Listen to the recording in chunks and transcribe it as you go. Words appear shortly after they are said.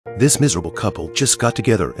This miserable couple just got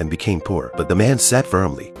together and became poor, but the man sat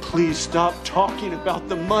firmly. Please stop talking about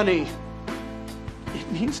the money.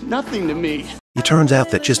 It means nothing to me. It turns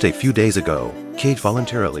out that just a few days ago, Cage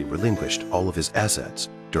voluntarily relinquished all of his assets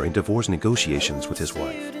during divorce negotiations with his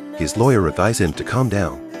wife. His lawyer advised him to calm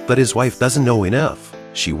down, but his wife doesn't know enough.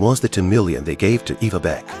 She wants the $2 million they gave to Eva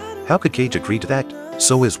back. How could Cage agree to that?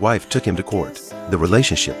 So his wife took him to court. The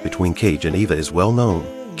relationship between Cage and Eva is well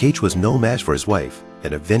known. Cage was no match for his wife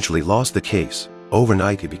and eventually lost the case.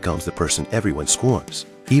 Overnight, he becomes the person everyone scorns.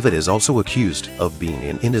 Eva is also accused of being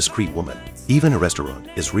an indiscreet woman. Even a restaurant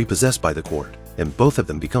is repossessed by the court, and both of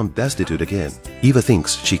them become destitute again. Eva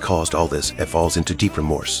thinks she caused all this and falls into deep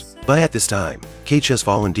remorse. But at this time, Cage has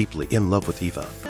fallen deeply in love with Eva.